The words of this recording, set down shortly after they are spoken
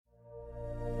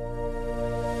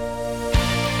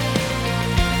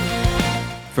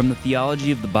From the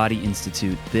Theology of the Body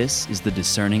Institute, this is the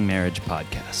Discerning Marriage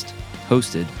Podcast,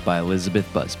 hosted by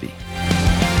Elizabeth Busby.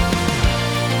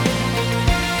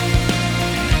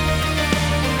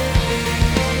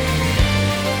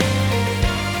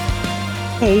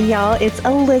 Hey y'all, it's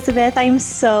Elizabeth. I'm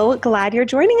so glad you're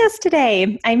joining us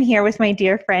today. I'm here with my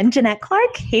dear friend, Jeanette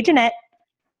Clark. Hey, Jeanette.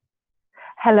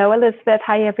 Hello, Elizabeth.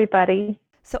 Hi, everybody.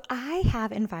 So I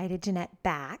have invited Jeanette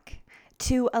back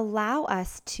to allow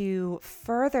us to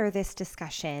further this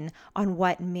discussion on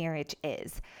what marriage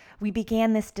is. We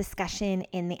began this discussion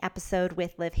in the episode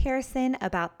with Liv Harrison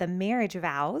about the marriage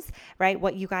vows, right?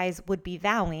 What you guys would be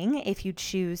vowing if you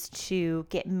choose to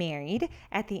get married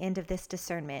at the end of this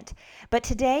discernment. But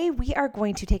today we are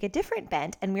going to take a different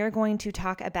bent and we are going to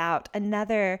talk about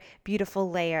another beautiful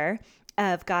layer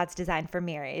of God's design for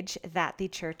marriage that the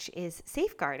church is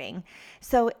safeguarding.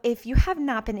 So if you have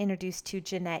not been introduced to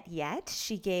Jeanette yet,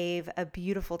 she gave a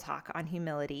beautiful talk on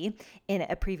humility in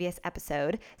a previous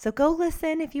episode. So go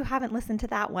listen if you haven't listened to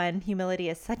that one. Humility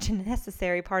is such a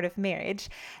necessary part of marriage,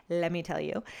 let me tell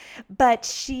you. But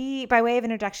she, by way of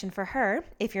introduction for her,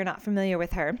 if you're not familiar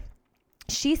with her,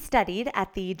 she studied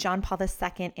at the John Paul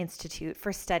II Institute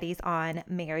for Studies on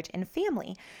Marriage and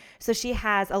Family. So she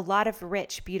has a lot of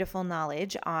rich, beautiful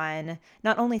knowledge on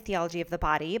not only theology of the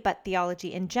body, but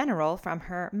theology in general from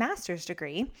her master's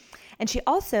degree. And she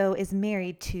also is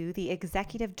married to the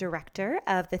executive director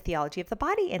of the Theology of the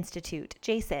Body Institute,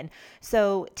 Jason.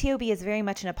 So TOB is very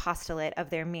much an apostolate of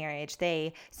their marriage.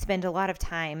 They spend a lot of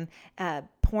time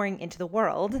pouring into the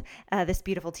world this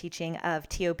beautiful teaching of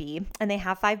TOB, and they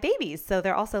have 5 babies. So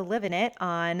they're also living it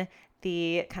on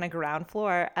the kind of ground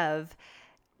floor of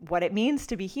what it means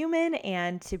to be human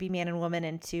and to be man and woman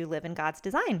and to live in God's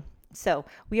design. So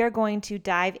we are going to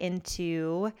dive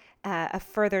into a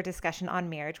further discussion on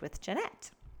marriage with Jeanette.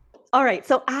 All right.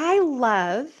 So I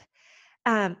love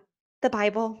the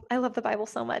Bible. I love the Bible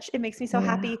so much. It makes me so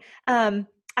happy.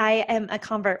 I am a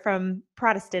convert from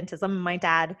Protestantism. My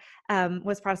dad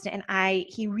was Protestant, and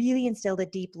he really instilled a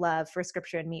deep love for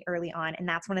Scripture in me early on, and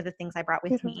that's one of the things I brought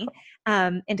with me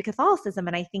into Catholicism.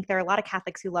 And I think there are a lot of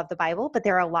Catholics who love the Bible, but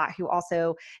there are a lot who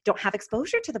also don't have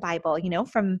exposure to the Bible,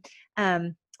 from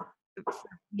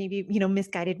maybe,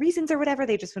 misguided reasons or whatever.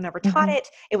 They just were never taught it.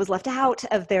 It was left out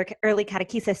of their early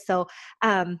catechesis. So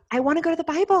I want to go to the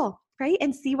Bible, right?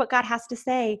 And see what God has to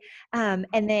say. And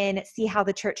then see how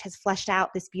the church has fleshed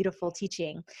out this beautiful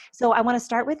teaching. So I want to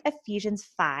start with Ephesians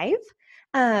 5.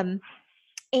 And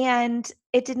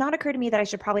it did not occur to me that I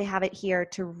should probably have it here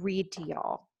to read to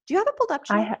y'all. Do you have it pulled up,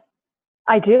 Jeanette?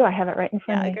 I do. I have it right in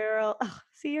front of me. Yeah, girl. Oh,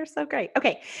 see, you're so great.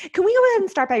 Okay. Can we go ahead and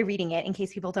start by reading it in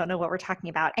case people don't know what we're talking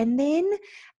about? And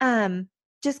then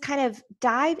just kind of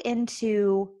dive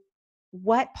into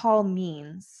what Paul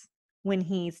means when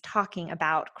he's talking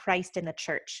about Christ and the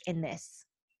church in this.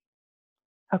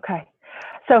 Okay.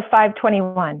 So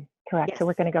 5:21, correct. Yes. So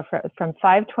we're going to go from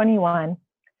 5:21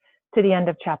 to the end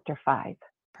of chapter 5.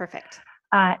 Perfect.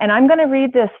 And I'm going to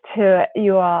read this to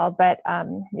you all, but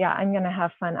I'm going to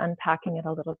have fun unpacking it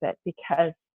a little bit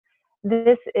because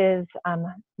this is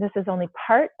only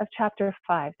part of chapter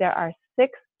 5. There are 6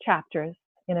 chapters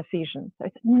in Ephesians, so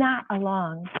it's not a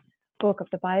long book of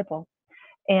the Bible.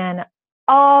 And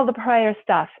all the prior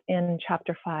stuff in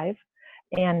chapter 5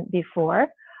 and before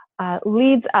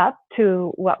leads up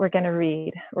to what we're going to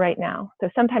read right now. So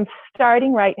sometimes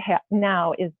starting right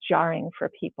now is jarring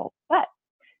for people, but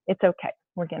it's okay.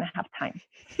 We're going to have time.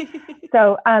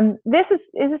 So this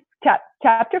is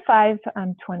chapter 5,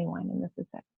 21, and this is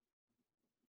it.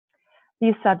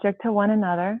 Be subject to one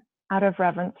another out of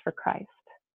reverence for Christ.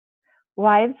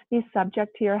 Wives, be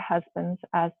subject to your husbands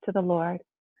as to the Lord.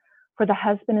 For the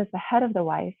husband is the head of the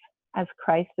wife, as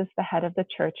Christ is the head of the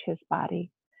church, his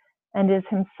body, and is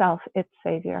himself its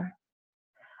Savior.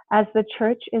 As the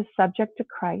church is subject to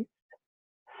Christ,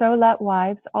 so let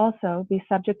wives also be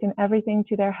subject in everything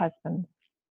to their husbands.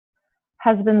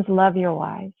 Husbands, love your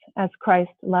wives, as Christ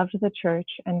loved the church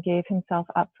and gave himself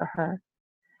up for her,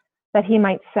 that he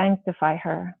might sanctify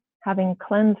her, having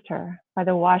cleansed her by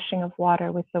the washing of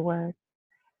water with the word,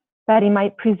 that he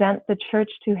might present the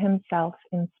church to himself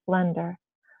in splendor,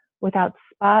 without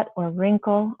spot or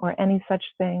wrinkle or any such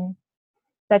thing,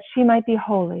 that she might be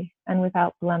holy and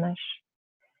without blemish.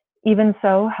 Even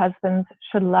so, husbands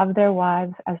should love their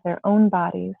wives as their own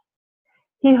bodies.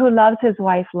 He who loves his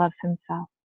wife loves himself.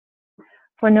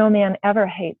 For no man ever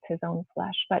hates his own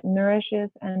flesh, but nourishes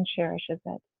and cherishes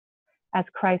it, as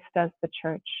Christ does the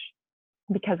church,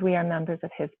 because we are members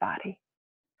of his body.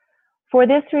 For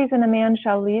this reason, a man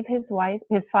shall leave his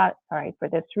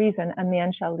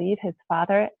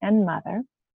father and mother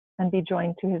and be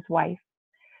joined to his wife,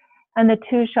 and the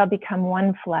two shall become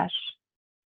one flesh.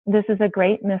 This is a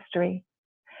great mystery,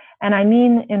 and I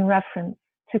mean in reference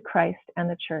to Christ and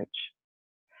the church.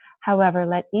 However,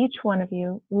 let each one of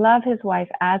you love his wife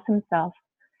as himself,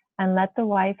 and let the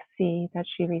wife see that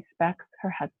she respects her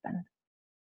husband.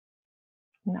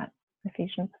 And that's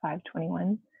Ephesians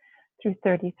 5:21 through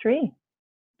 33.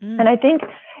 And I think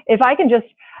if I can just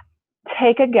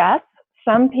take a guess,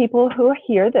 some people who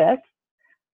hear this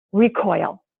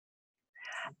recoil.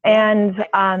 And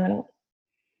and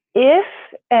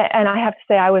I have to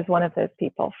say I was one of those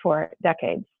people for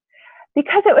decades,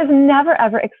 because it was never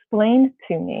ever explained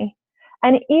to me.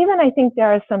 And even I think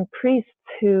there are some priests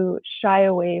who shy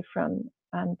away from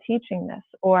teaching this,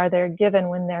 or they're given,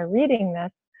 when they're reading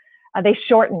this, they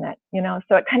shorten it,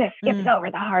 so it kind of skips over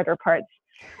the harder parts,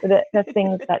 the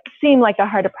things that seem like the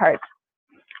harder parts.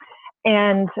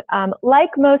 And like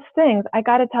most things, I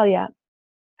got to tell you,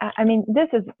 I mean, this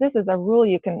is a rule,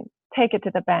 you can take it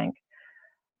to the bank.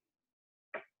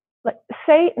 Like,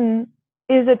 Satan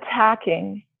is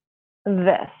attacking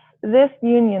this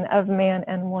union of man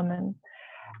and woman.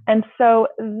 And so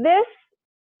this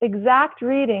exact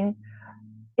reading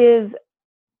is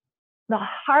the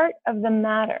heart of the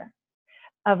matter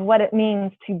of what it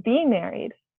means to be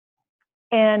married.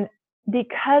 And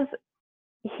because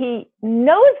he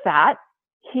knows that,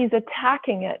 he's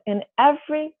attacking it in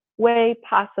every way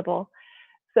possible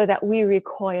so that we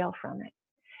recoil from it.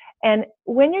 And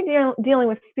when you're dealing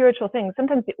with spiritual things,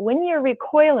 sometimes when you're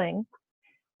recoiling,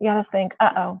 you got to think,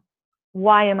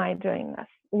 why am I doing this?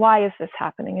 Why is this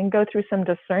happening? And go through some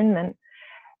discernment.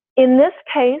 In this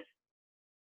case,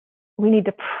 we need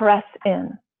to press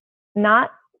in,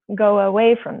 not go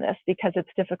away from this because it's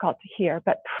difficult to hear,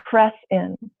 but press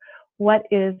in. What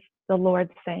is the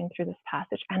Lord saying through this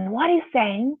passage? And what he's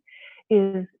saying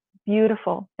is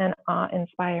beautiful and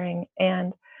awe-inspiring.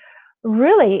 And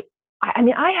really, I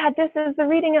mean, I had this as the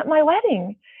reading at my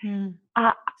wedding.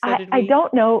 I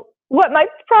don't know what my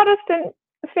Protestant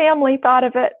family thought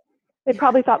of it. They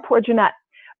probably thought poor Jeanette.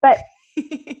 But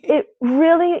it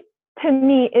really, to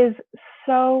me, is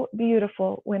so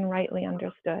beautiful when rightly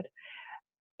understood.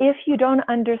 If you don't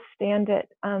understand it,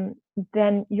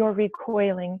 then your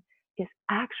recoiling is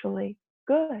actually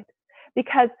good.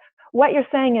 Because what you're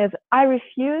saying is, I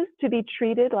refuse to be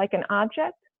treated like an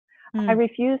object. I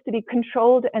refuse to be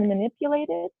controlled and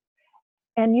manipulated.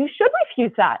 And you should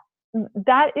refuse that.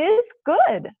 That is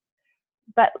good.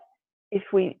 But if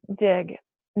we dig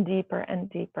deeper and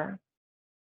deeper,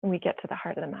 we get to the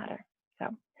heart of the matter. So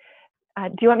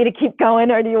do you want me to keep going,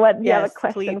 or do you have a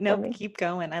question please. for No, me? keep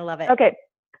going. I love it. Okay.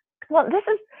 Well, this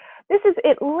is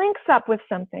it links up with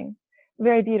something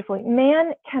very beautifully.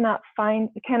 Man cannot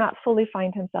fully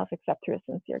find himself except through a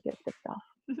sincere gift of self.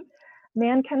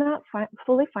 Man cannot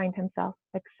fully find himself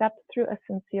except through a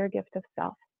sincere gift of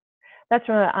self. That's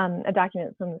from a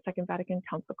document from the Second Vatican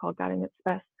Council called God in its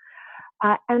Best.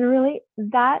 And really,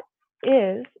 that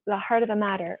is the heart of the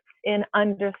matter in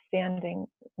understanding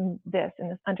this, in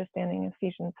this understanding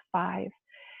Ephesians 5,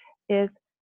 is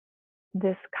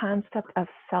this concept of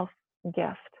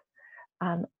self-gift.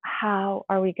 How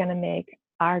are we going to make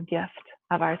our gift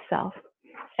of ourself?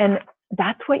 And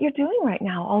that's what you're doing right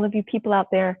now. All of you people out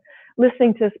there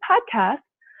listening to this podcast,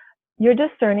 you're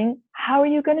discerning, how are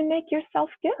you going to make your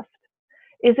self-gift?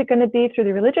 Is it going to be through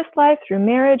the religious life, through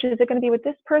marriage? Is it going to be with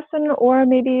this person? Or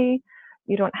maybe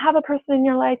you don't have a person in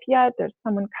your life yet, there's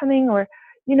someone coming, or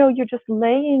you're just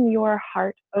laying your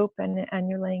heart open and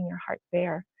you're laying your heart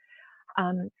bare.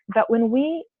 But when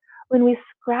we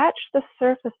scratch the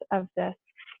surface of this,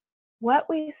 what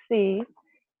we see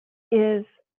is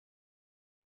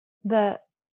the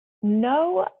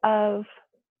no of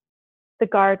the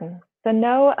garden, the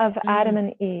no of Adam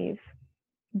and Eve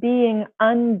being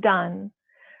undone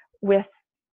with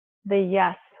the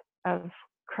yes of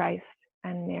Christ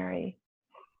and Mary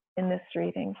in this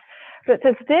reading. So it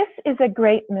says, this is a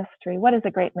great mystery. What is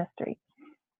a great mystery?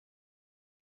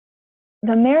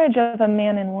 The marriage of a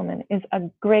man and woman is a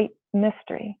great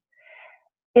mystery.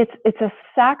 It's a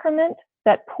sacrament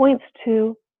that points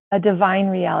to a divine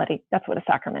reality. That's what a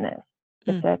sacrament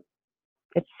is.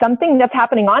 It's something that's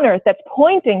happening on earth that's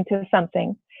pointing to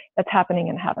something that's happening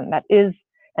in heaven. That is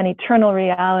an eternal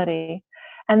reality.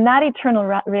 And that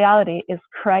eternal reality is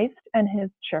Christ and his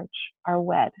church are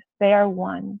wed. They are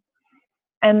one.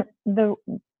 And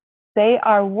they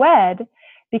are wed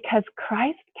because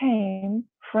Christ came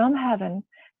from heaven,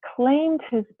 claimed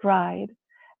his bride,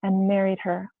 and married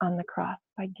her on the cross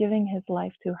by giving his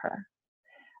life to her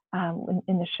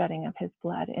in the shedding of his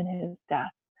blood, in his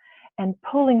death, and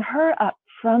pulling her up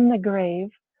from the grave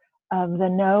of the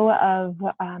no of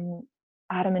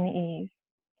Adam and Eve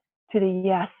to the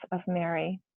yes of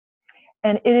Mary.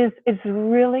 And it's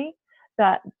really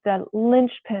the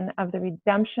linchpin of the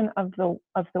redemption of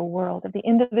the world, of the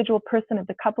individual person, of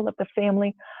the couple, of the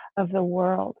family, of the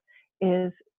world,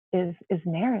 is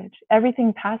marriage.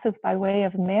 Everything passes by way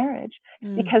of marriage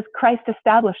because Christ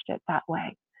established it that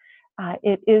way.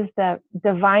 It is the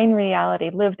divine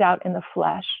reality lived out in the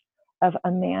flesh of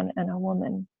a man and a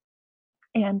woman.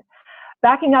 And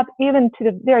backing up even to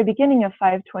the very beginning of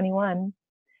 5:21,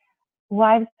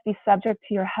 wives, be subject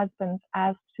to your husbands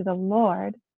as to the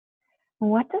Lord.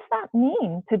 What does that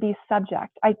mean, to be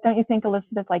subject? Don't you think,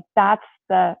 Elizabeth, like that's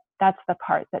the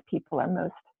part that people are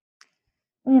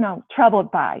most,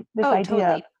 troubled by, this idea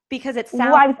totally. of because it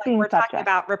sounds wives like being we're subject. talking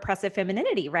about repressive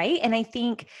femininity, right? And I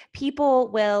think people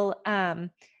will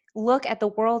look at the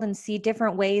world and see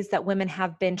different ways that women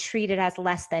have been treated as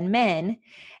less than men.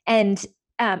 And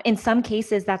in some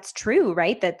cases, that's true,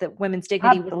 right? That the women's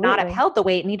dignity was not Absolutely. upheld the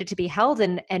way it needed to be held.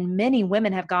 And many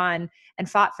women have gone and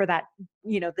fought for that,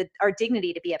 our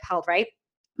dignity to be upheld, right?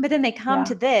 But then they come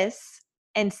to this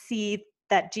and see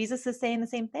that Jesus is saying the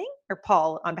same thing, or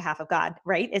Paul on behalf of God,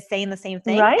 right, is saying the same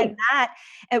thing. Right. And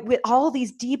that with all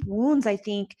these deep wounds, I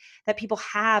think that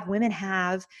women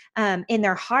have in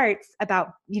their hearts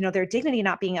about, their dignity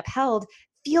not being upheld,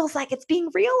 feels like it's being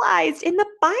realized in the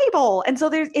Bible. And so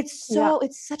it's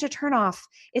such a turnoff.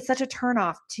 It's such a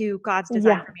turnoff to God's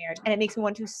design for marriage. And it makes me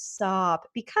want to sob,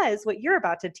 because what you're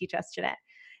about to teach us, Jeanette,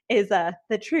 is the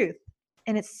truth.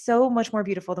 And it's so much more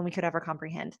beautiful than we could ever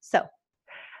comprehend. So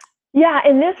yeah,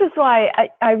 and this is why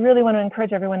I really want to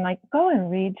encourage everyone, like, go and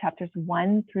read chapters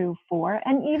 1 through 4,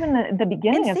 and even the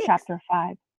beginning of chapter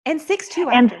 5. And 6 too.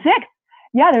 And 6.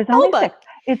 Yeah, there's only 6.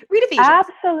 It's read Ephesians.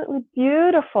 Absolutely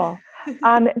beautiful.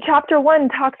 Chapter 1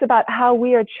 talks about how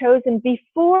we are chosen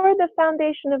before the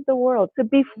foundation of the world. So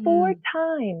before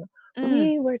time,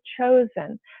 we were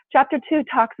chosen. Chapter 2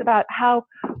 talks about how,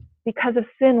 because of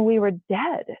sin, we were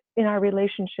dead in our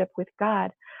relationship with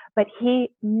God. But he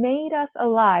made us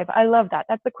alive. I love that.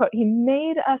 That's the quote. He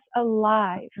made us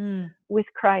alive with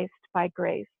Christ by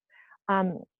grace.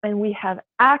 And we have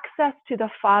access to the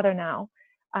Father now.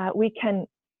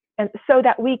 And so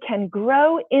that we can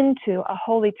grow into a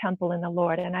holy temple in the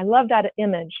Lord. And I love that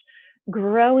image,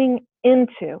 growing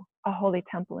into a holy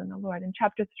temple in the Lord. And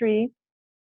chapter 3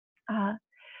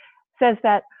 says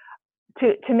that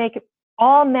to make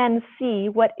all men see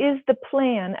what is the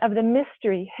plan of the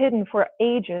mystery hidden for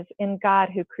ages in God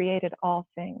who created all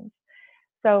things.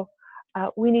 So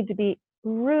we need to be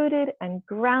rooted and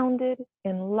grounded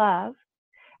in love.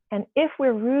 And if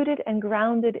we're rooted and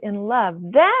grounded in love,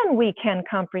 then we can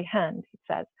comprehend, he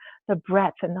says, the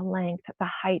breadth and the length, the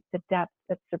height, the depth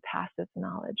that surpasses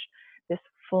knowledge, this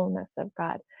fullness of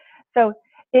God. So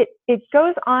it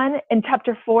goes on in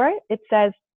chapter 4, it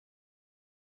says,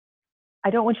 I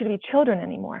don't want you to be children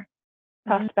anymore,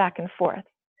 tossed back and forth.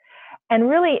 And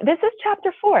really, this is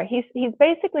chapter 4. He's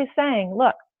basically saying,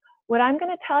 look, what I'm going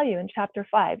to tell you in chapter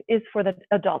 5 is for the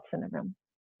adults in the room.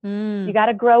 You got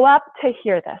to grow up to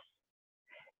hear this.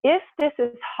 If this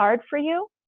is hard for you,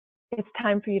 it's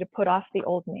time for you to put off the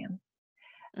old man.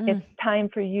 It's time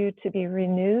for you to be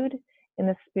renewed in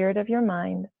the spirit of your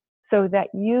mind so that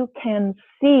you can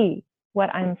see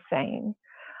what I'm saying.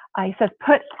 He says,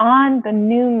 put on the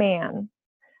new man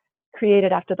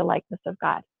created after the likeness of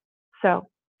God. So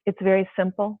it's very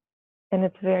simple and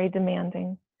it's very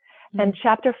demanding. And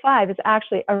chapter 5 is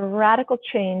actually a radical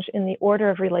change in the order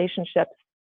of relationships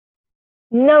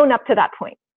known up to that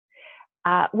point.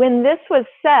 When this was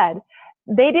said,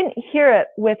 they didn't hear it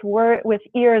with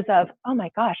ears of, oh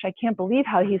my gosh, I can't believe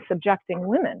how he's subjecting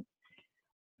women.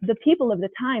 The people of the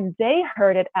time, they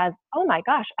heard it as, oh my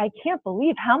gosh, I can't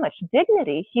believe how much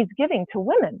dignity he's giving to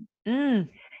women.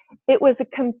 It was a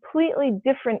completely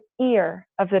different ear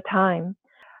of the time.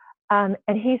 And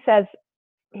he says,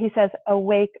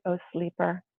 awake, O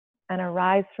sleeper, and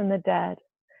arise from the dead,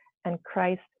 and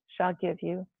Christ shall give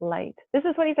you light. This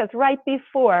is what he says right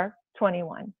before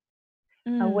 21.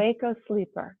 Awake, O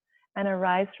sleeper, and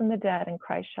arise from the dead, and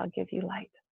Christ shall give you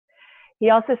light. He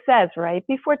also says right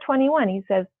before 21, he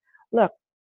says, look,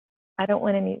 I don't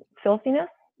want any filthiness,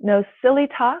 no silly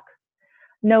talk,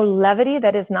 no levity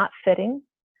that is not fitting,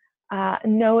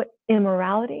 no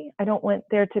immorality. I don't want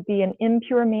there to be an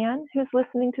impure man who's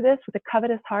listening to this with a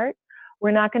covetous heart.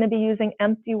 We're not going to be using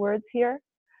empty words here.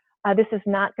 This is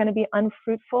not going to be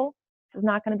unfruitful. This is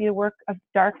not going to be a work of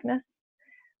darkness.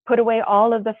 Put away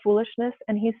all of the foolishness.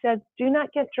 And he says, do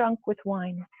not get drunk with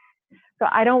wine. So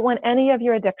I don't want any of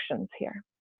your addictions here,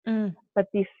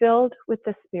 but be filled with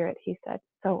the Spirit, he said.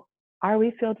 So are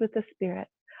we filled with the Spirit?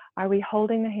 Are we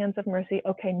holding the hands of mercy?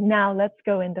 Okay, now let's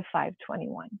go into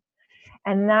 5:21.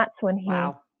 And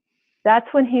Wow. that's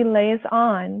when he lays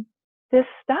on this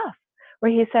stuff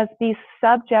where he says, be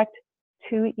subject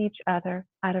to each other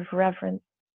out of reverence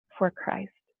for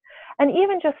Christ. And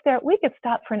even just there, we could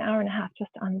stop for an hour and a half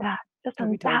just on that,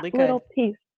 We that totally little could.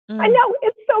 piece. I know,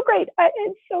 it's so great.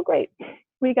 It's so great.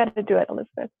 We got to do it,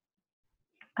 Elizabeth.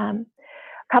 A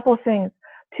couple of things.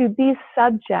 To be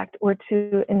subject, or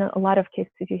to, in a lot of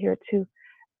cases you hear, to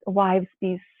wives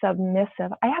be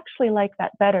submissive. I actually like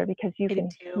that better because you can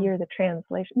hear the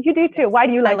translation. You do too. Why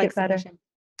do you like it better? Submission.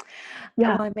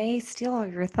 Yeah. Well, I may steal all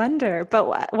your thunder, but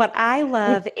what I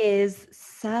love is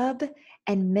sub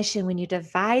and mission. When you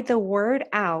divide the word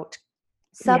out,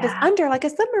 sub is under, like a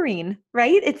submarine,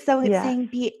 right? It's saying,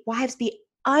 wives, be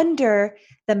under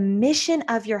the mission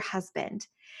of your husband.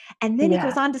 And then he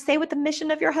goes on to say what the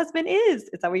mission of your husband is.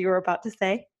 Is that what you were about to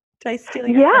say? Did I steal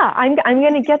your thunder? I'm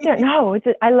going to get there. No,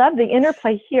 I love the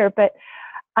interplay here, but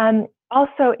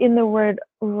also in the word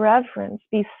reverence,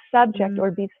 be subject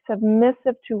or be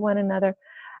submissive to one another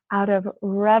out of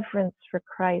reverence for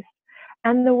Christ.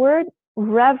 And the word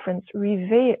reverence,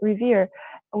 revere,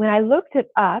 when I looked it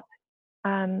up,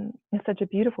 it's such a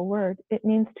beautiful word. It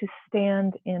means to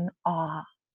stand in awe.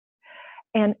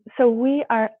 And so we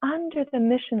are under the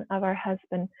mission of our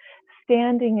husband,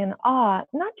 standing in awe,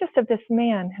 not just of this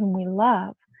man whom we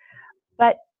love,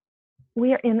 but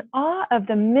we are in awe of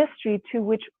the mystery to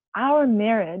which our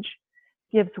marriage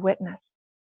gives witness,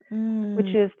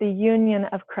 which is the union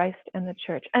of Christ and the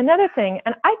church. Another thing,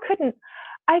 and I couldn't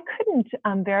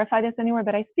verify this anywhere,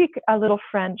 but I speak a little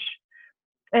French.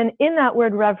 And in that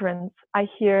word reverence, I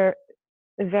hear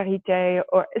vérité,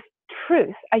 or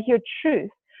truth. I hear truth.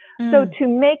 So to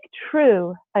make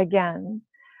true again,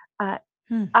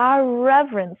 our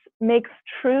reverence makes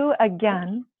true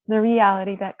again the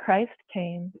reality that Christ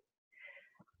came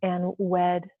and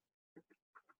wed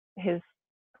his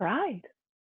bride.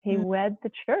 He wed the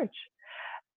church.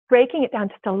 Breaking it down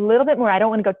just a little bit more, I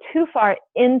don't want to go too far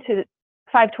into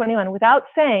 521 without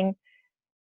saying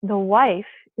the wife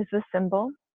is the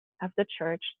symbol of the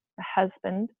church, the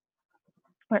husband,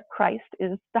 or Christ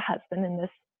is the husband in this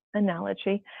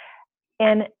analogy.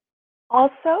 And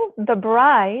also the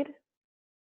bride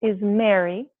is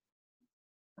Mary,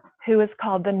 who is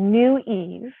called the new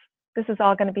Eve. This is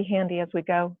all going to be handy as we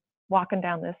go walking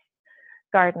down this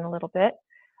garden a little bit.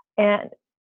 And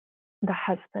the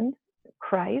husband,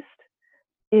 Christ,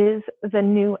 is the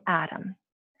new Adam.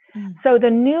 So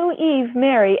the new Eve,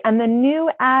 Mary, and the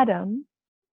new Adam,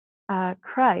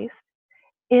 Christ,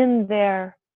 in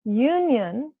their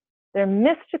union, their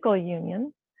mystical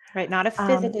union. Right, not a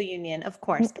physical union, of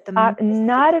course, but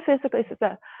not a physical, it's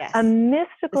a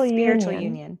mystical spiritual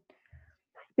union.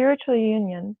 Spiritual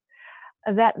union,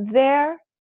 that their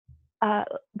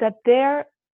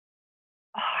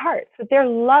hearts, that their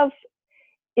love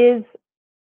is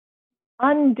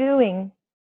undoing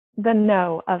the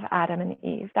no of Adam and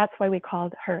Eve. That's why we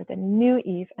called her the new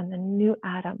Eve and the new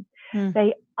Adam.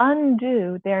 They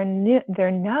undo their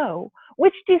no,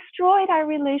 which destroyed our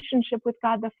relationship with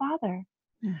God the Father.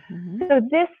 So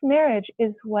this marriage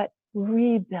is what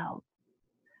rebuilds.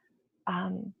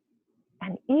 And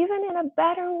even in a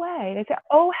better way, they say,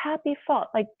 oh, happy fault.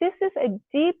 Like, this is a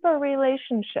deeper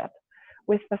relationship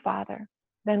with the Father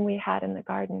than we had in the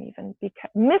garden, even because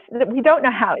we don't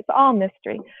know how, it's all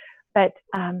mystery. But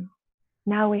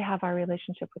now we have our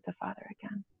relationship with the Father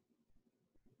again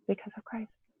because of Christ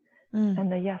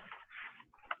and the yes.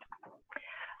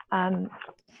 And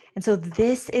so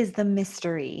this is the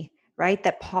mystery, right,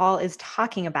 that Paul is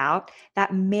talking about,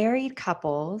 that married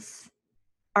couples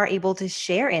are able to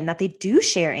share in, that they do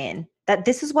share in, that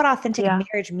this is what authentic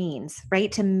marriage means,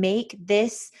 right? To make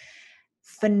this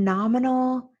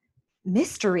phenomenal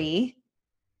mystery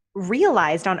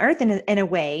realized on earth in a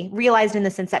way, realized in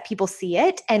the sense that people see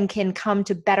it and can come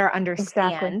to better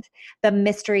understand the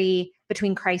mystery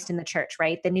between Christ and the church,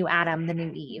 right? The new Adam, the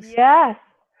new Eve. Yes.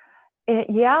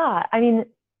 I mean,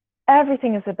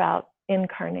 everything is about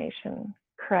incarnation,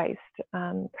 Christ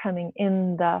coming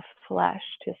in the flesh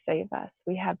to save us.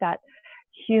 We have that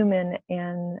human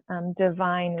and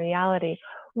divine reality.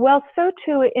 Well, so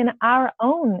too in our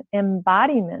own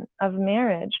embodiment of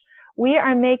marriage, we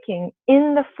are making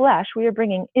in the flesh, we are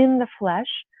bringing in the flesh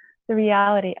the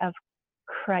reality of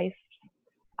Christ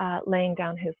laying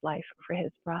down his life for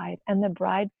his bride, and the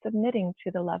bride submitting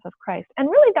to the love of Christ. And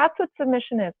really, that's what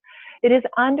submission is. It is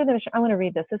under the mission. I want to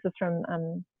read this. This is from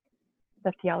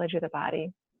the Theology of the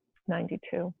Body,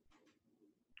 92.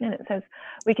 And it says,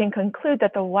 we can conclude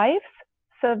that the wife's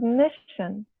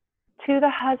submission to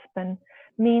the husband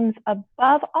means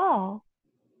above all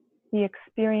the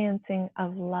experiencing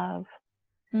of love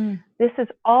This is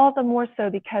all the more so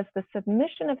because the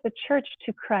submission of the church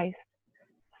to Christ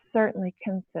certainly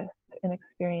consists in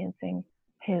experiencing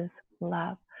his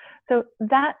love. So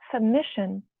that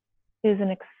submission is an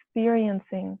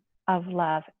experiencing of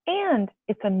love, and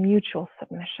it's a mutual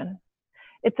submission.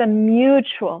 It's a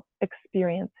mutual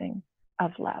experiencing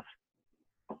of love.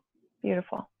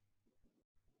 Beautiful.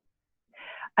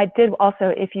 I did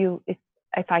also,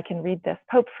 if I can read this,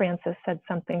 Pope Francis said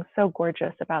something so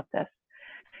gorgeous about this.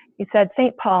 He said,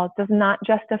 St. Paul does not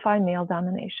justify male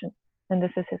domination. And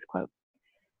this is his quote.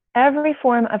 Every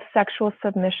form of sexual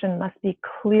submission must be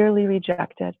clearly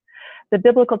rejected. The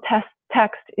biblical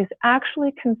text is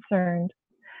actually concerned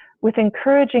with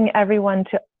encouraging everyone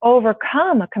to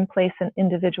overcome a complacent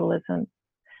individualism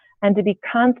and to be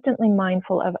constantly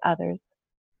mindful of others,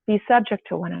 be subject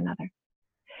to one another.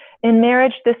 In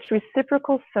marriage, this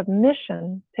reciprocal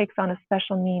submission takes on a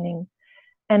special meaning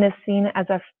and is seen as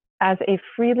a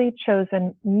freely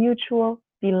chosen mutual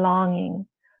belonging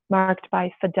marked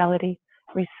by fidelity,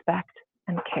 respect,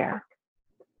 and care.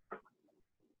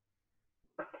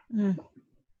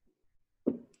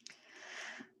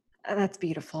 That's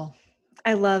beautiful.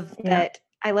 I love that.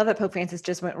 I love that Pope Francis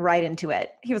just went right into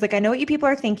it. He was like, I know what you people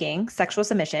are thinking, sexual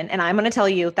submission, and I'm going to tell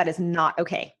you that is not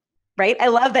okay. Right? I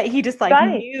love that he just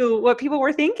knew what people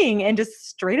were thinking and just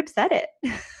straight up said it.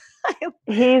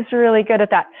 He's really good at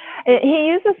that. He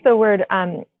uses the word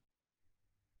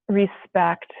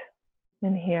respect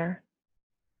in here.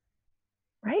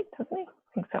 Right? Doesn't he?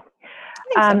 I think so.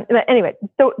 But anyway,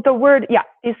 the word,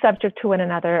 is subject to one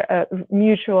another,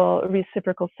 mutual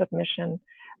reciprocal submission.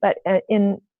 But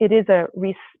it is a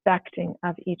respecting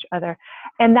of each other.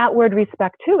 And that word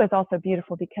respect too is also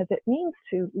beautiful because it means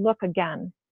to look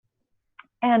again.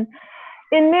 And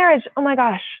in marriage, oh my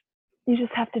gosh, you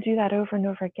just have to do that over and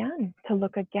over again, to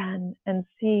look again and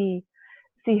see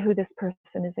who this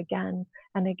person is again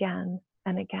and again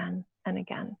and again and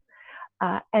again.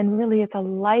 And really it's a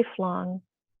lifelong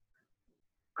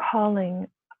calling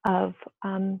of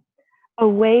a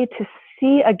way to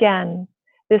see again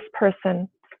this person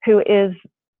who is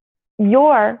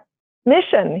your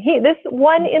mission. This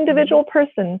one individual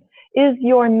person is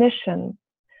your mission.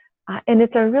 And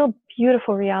it's a real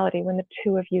beautiful reality when the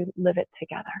two of you live it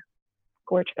together.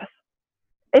 Gorgeous.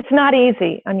 It's not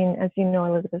easy. I mean, as you know,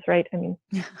 Elizabeth, right? I mean,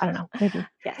 I don't know. Maybe.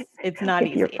 Yes, it's not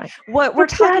easy. What we're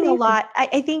talking a lot,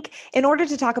 I think, in order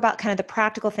to talk about kind of the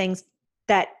practical things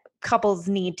that couples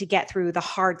need to get through the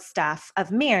hard stuff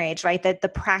of marriage, right? That the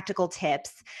practical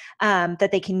tips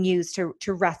that they can use to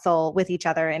wrestle with each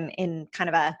other in kind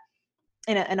of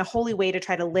in a holy way to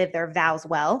try to live their vows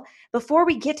well. Before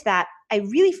we get to that, I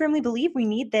really firmly believe we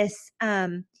need this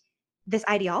this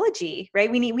ideology, right?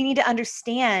 We need to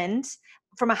understand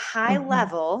from a high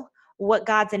level what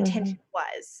God's intention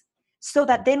was, so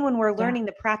that then when we're learning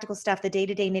the practical stuff, the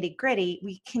day-to-day nitty-gritty,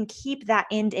 we can keep that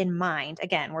end in mind.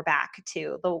 Again, we're back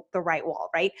to the right wall,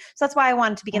 right? So that's why I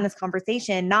wanted to begin this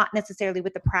conversation, not necessarily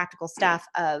with the practical stuff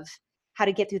of how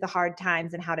to get through the hard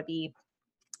times and how to be,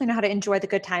 how to enjoy the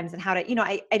good times and how to,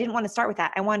 I didn't want to start with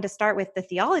that. I wanted to start with the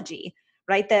theology,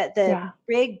 right? The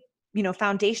big,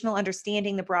 foundational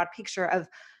understanding, the broad picture of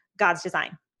God's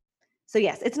design. So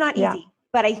yes, it's not easy,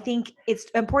 but I think it's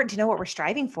important to know what we're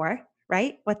striving for,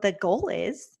 right? What the goal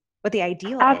is, what the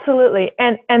ideal is. Absolutely.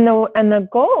 And the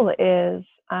goal is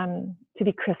to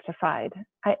be Christified.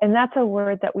 And that's a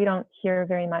word that we don't hear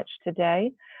very much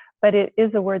today, but it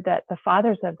is a word that the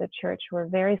fathers of the church were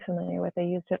very familiar with. They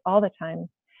used it all the time.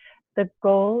 The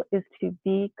goal is to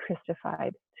be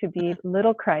Christified, to be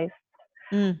little Christ.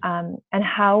 And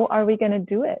how are we going to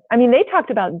do it? I mean, they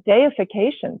talked about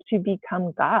deification, to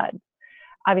become God.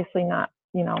 Obviously not,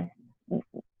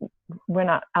 we're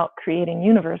not out creating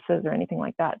universes or anything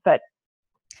like that, but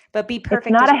be perfect.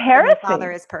 It's not a heresy. Your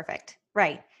Father is perfect,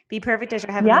 right? Be perfect as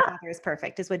your heavenly Father is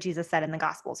perfect, is what Jesus said in the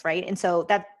Gospels, right? And so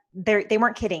that they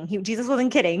weren't kidding. Jesus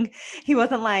wasn't kidding. He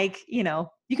wasn't like, you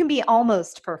can be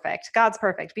almost perfect. God's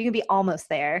perfect, but you can be almost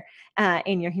there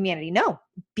in your humanity. No,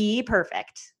 be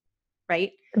perfect,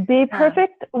 right? Be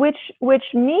perfect, which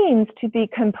means to be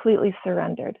completely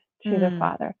surrendered to the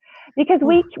Father, because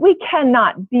we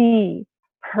cannot be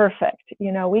perfect.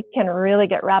 We can really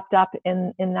get wrapped up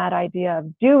in that idea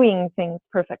of doing things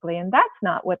perfectly, and that's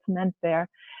not what's meant there.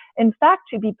 In fact,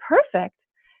 to be perfect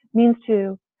means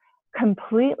to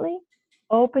completely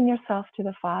open yourself to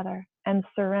the Father and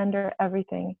surrender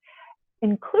everything,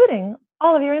 including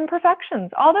all of your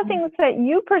imperfections, all the things that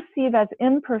you perceive as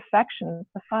imperfections.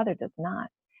 The Father does not.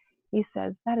 He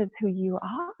says, that is who you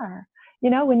are.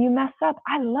 When you mess up,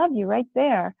 I love you right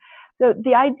there. So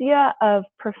the idea of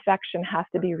perfection has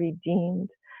to be redeemed.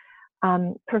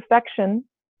 Perfection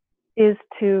is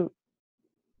to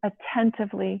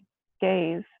attentively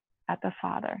gaze at the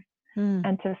Father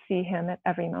and to see him at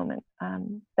every moment.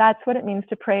 That's what it means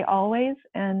to pray always,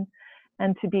 and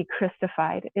to be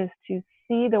Christified is to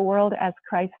see the world as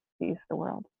Christ sees the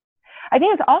world. I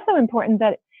think it's also important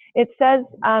that it says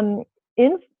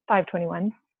in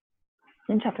 5:21,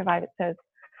 in chapter 5, it says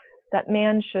that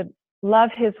man should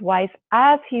love his wife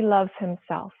as he loves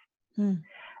himself.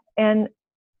 And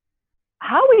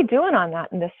how are we doing on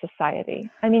that in this society?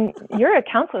 I mean, you're a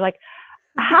counselor. Like,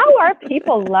 how are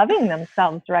people loving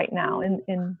themselves right now in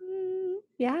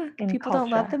people culture? don't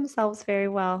love themselves very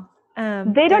well.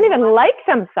 They don't even like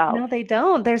themselves. No, they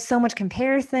don't. There's so much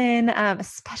comparison,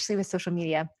 especially with social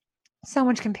media. So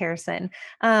much comparison.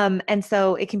 And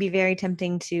so it can be very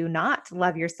tempting to not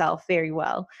love yourself very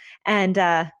well. And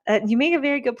you make a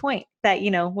very good point that,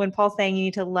 when Paul's saying you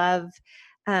need to love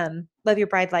your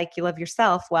bride like you love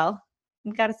yourself, well,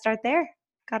 you've got to start there.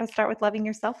 Got to start with loving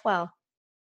yourself well.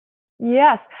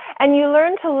 Yes. And you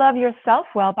learn to love yourself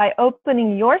well by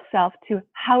opening yourself to,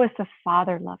 how is the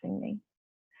Father loving me?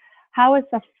 How is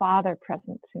the Father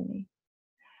present to me?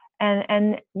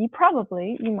 And you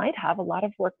might have a lot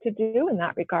of work to do in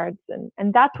that regards.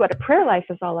 And that's what a prayer life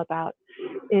is all about,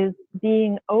 is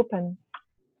being open,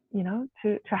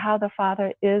 to how the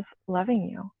Father is loving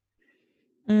you.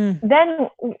 Then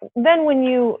when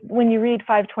you read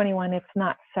 5:21, it's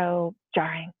not so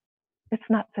jarring. It's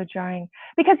not so jarring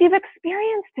because you've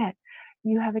experienced it.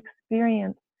 You have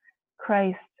experienced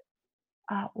Christ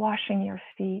washing your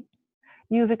feet.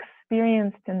 You've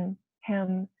experienced in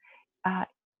him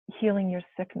healing your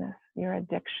sickness, your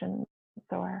addictions,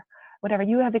 or whatever.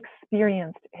 You have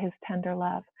experienced his tender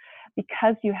love.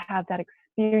 Because you have that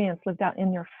experience lived out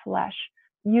in your flesh,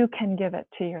 you can give it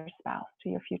to your spouse, to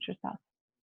your future spouse,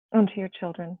 and to your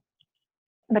children.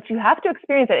 But you have to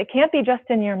experience it. It can't be just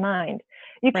in your mind.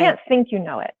 You can't think you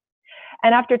know it.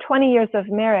 And after 20 years of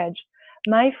marriage,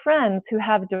 my friends who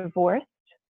have divorced,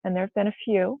 and there have been a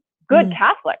few, good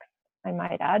Catholics, I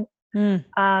might add,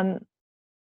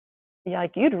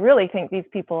 like, you'd really think these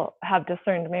people have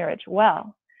discerned marriage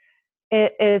well.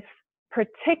 It is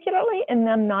particularly in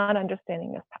them not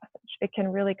understanding this passage. It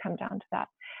can really come down to that.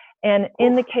 And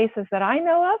in the cases that I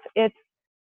know of, it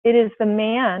is the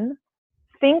man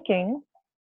thinking.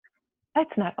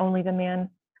 It's not only the man,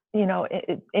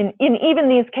 in even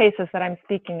these cases that I'm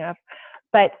speaking of,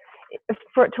 but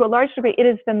to a large degree, it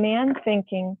is the man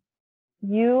thinking,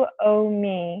 you owe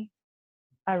me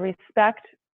a respect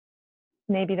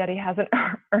maybe that he hasn't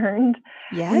earned.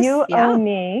 Yes, you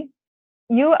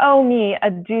owe me a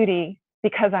duty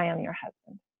because I am your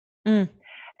husband.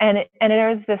 And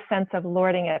there is this sense of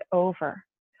lording it over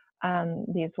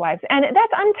these wives, and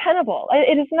that's untenable.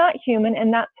 It is not human,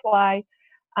 and that's why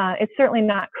it's certainly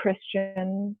not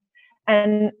Christian,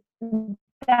 and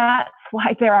that's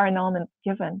why there are annulments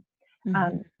given.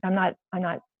 I'm not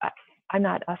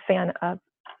a fan of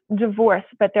divorce,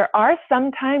 but there are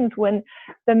some times when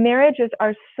the marriages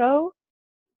are so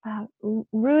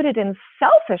rooted in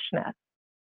selfishness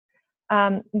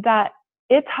that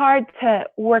it's hard to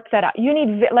work that out. You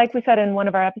need, like we said in one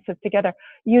of our episodes together,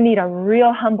 you need a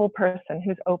real humble person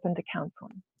who's open to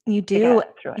counseling. You do.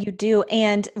 You do.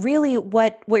 And really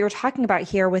what you're talking about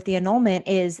here with the annulment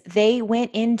is they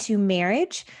went into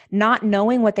marriage not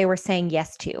knowing what they were saying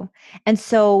yes to. And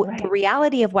so the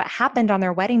reality of what happened on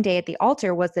their wedding day at the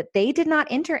altar was that they did not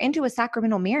enter into a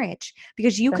sacramental marriage,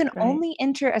 because you can only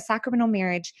enter a sacramental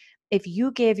marriage if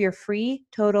you give your free,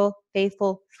 total,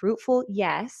 faithful, fruitful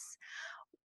yes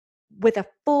with a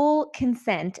full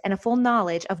consent and a full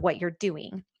knowledge of what you're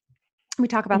doing. We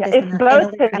talk about this. If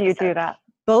both of you do that.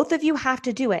 Both of you have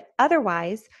to do it.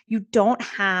 Otherwise, you don't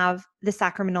have the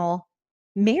sacramental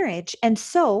marriage. And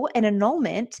so an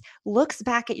annulment looks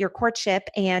back at your courtship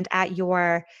and at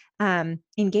your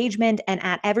engagement and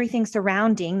at everything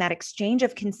surrounding that exchange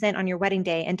of consent on your wedding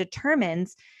day and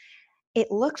determines it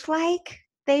looked like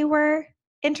they were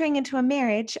entering into a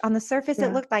marriage. On the surface,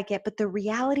 it looked like it, but the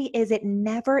reality is it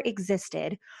never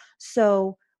existed.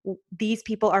 So these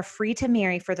people are free to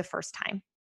marry for the first time.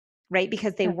 Right?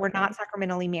 Because they were not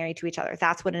sacramentally married to each other.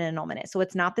 That's what an annulment is. So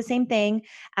it's not the same thing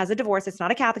as a divorce. It's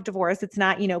not a Catholic divorce. It's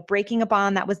not, breaking a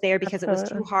bond that was there because it was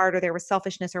too hard or there was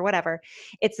selfishness or whatever.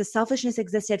 It's the selfishness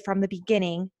existed from the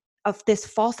beginning of this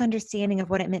false understanding of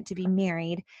what it meant to be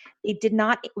married.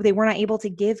 They were not able to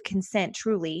give consent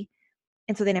truly.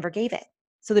 And so they never gave it.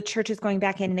 So the church is going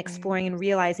back in and exploring and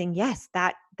realizing, yes,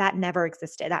 that never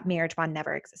existed. That marriage bond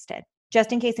never existed.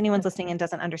 Just in case anyone's listening and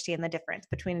doesn't understand the difference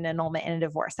between an annulment and a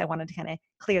divorce, I wanted to kind of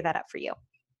clear that up for you.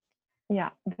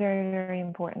 Yeah, very, very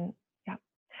important. Yeah.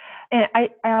 And I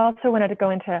also wanted to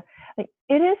go into Like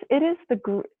it is the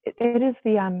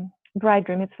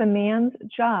bridegroom. It's the man's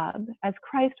job, as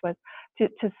Christ was,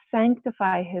 to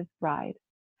sanctify his bride,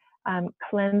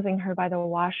 cleansing her by the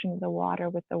washing of the water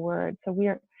with the word. So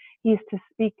he's to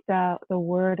speak the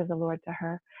word of the Lord to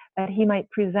her, that he might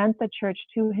present the church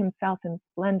to himself in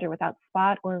splendor, without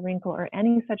spot or wrinkle or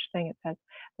any such thing, it says,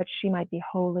 that she might be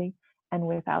holy and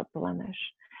without blemish.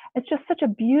 It's just such a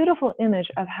beautiful image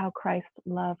of how Christ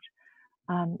loved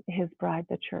his bride,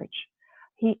 the church.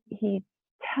 He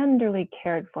tenderly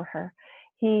cared for her.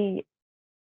 He,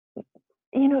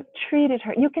 treated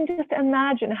her. You can just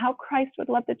imagine how Christ would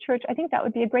love the church. I think that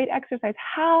would be a great exercise.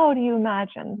 How do you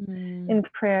imagine in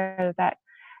prayer that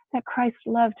Christ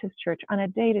loved his church on a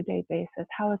day-to-day basis?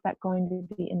 How is that going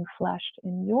to be infleshed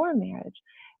in your marriage?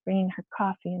 Bringing her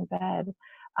coffee in bed,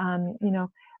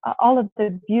 all of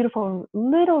the beautiful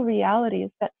little realities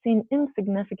that seem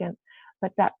insignificant,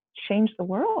 but that change the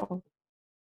world.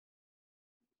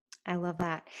 I love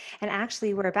that. And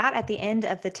actually, we're about at the end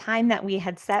of the time that we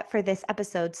had set for this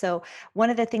episode. So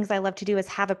one of the things I love to do is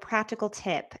have a practical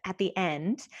tip at the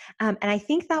end. And I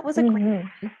think that was a great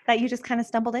one that you just kind of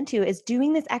stumbled into, is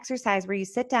doing this exercise where you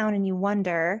sit down and you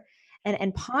wonder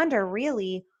and ponder,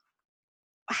 really,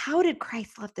 how did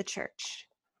Christ love the church?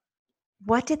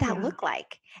 What did that look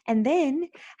like? And then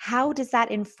how does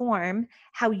that inform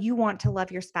how you want to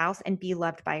love your spouse and be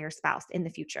loved by your spouse in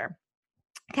the future?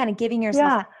 Kind of giving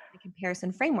yourself a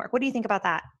comparison framework. What do you think about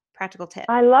that practical tip?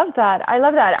 I love that.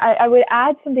 I would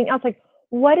add something else, like,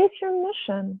 what is your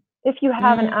mission? If you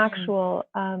have an actual,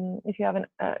 if you have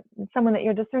someone that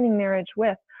you're discerning marriage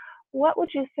with, what would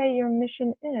you say your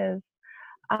mission is?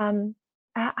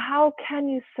 How can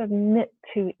you submit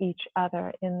to each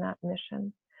other in that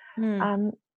mission?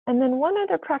 And then one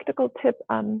other practical tip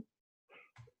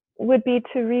would be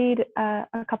to read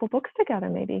a couple books together,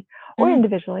 maybe, or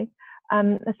individually.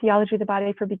 The Theology of the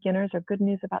Body for Beginners, or Good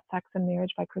News About Sex and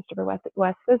Marriage by Christopher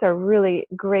West. Those are really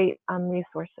great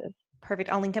resources.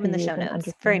 Perfect. I'll link them in the show notes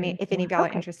if any of y'all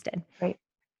are interested. Great.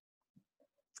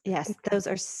 Yes, those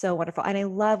are so wonderful.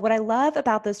 And what I love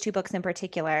about those two books in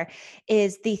particular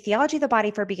is the Theology of the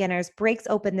Body for Beginners breaks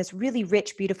open this really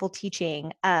rich, beautiful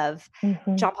teaching of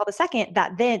John Paul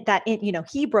II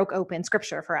he broke open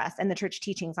scripture for us and the church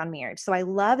teachings on marriage. So I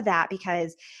love that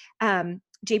because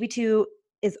JP2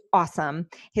 is awesome.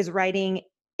 His writing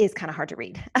is kind of hard to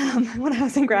read. When I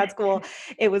was in grad school,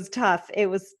 it was tough. It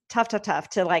was tough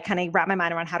to like kind of wrap my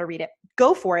mind around how to read it.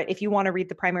 Go for it if you want to read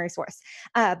the primary source.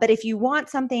 But if you want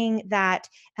something that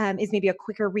is maybe a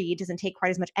quicker read, doesn't take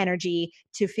quite as much energy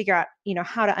to figure out,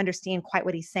 how to understand quite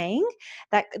what he's saying,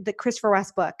 that the Christopher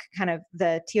West book, kind of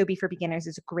the TOB for Beginners,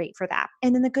 is great for that.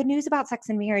 And then the Good News About Sex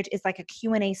and Marriage is like a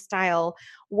Q&A style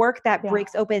work that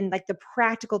breaks open like the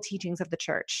practical teachings of the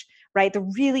church, right? The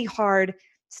really hard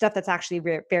stuff that's actually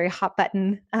very hot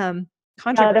button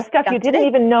controversy. The stuff you didn't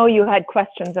even know you had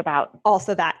questions about.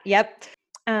 Also that. Yep.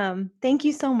 Thank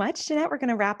you so much, Jeanette. We're going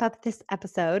to wrap up this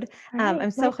episode. Right,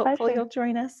 I'm so hopeful you'll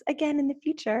join us again in the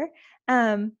future.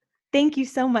 Thank you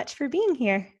so much for being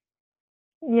here.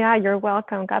 Yeah, you're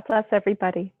welcome. God bless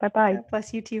everybody. Bye-bye. God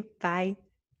bless you too. Bye.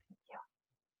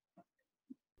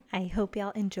 I hope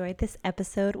y'all enjoyed this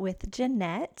episode with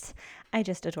Jeanette. I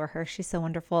just adore her. She's so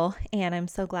wonderful. And I'm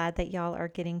so glad that y'all are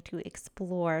getting to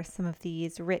explore some of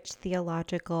these rich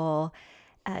theological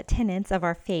tenets of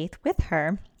our faith with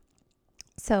her.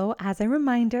 So as a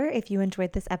reminder, if you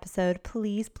enjoyed this episode,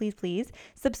 please, please, please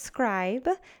subscribe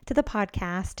to the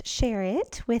podcast, share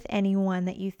it with anyone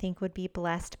that you think would be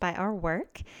blessed by our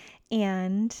work,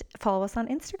 and follow us on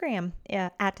Instagram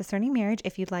at Discerning Marriage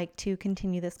if you'd like to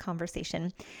continue this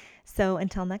conversation. So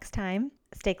until next time,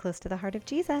 stay close to the heart of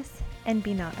Jesus and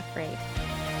be not afraid.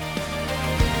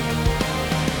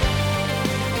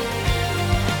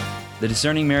 The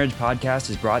Discerning Marriage podcast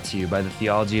is brought to you by the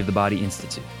Theology of the Body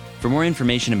Institute. For more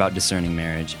information about discerning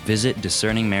marriage, visit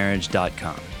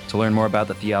discerningmarriage.com. To learn more about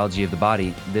the theology of the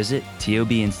body, visit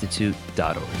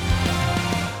tobinstitute.org.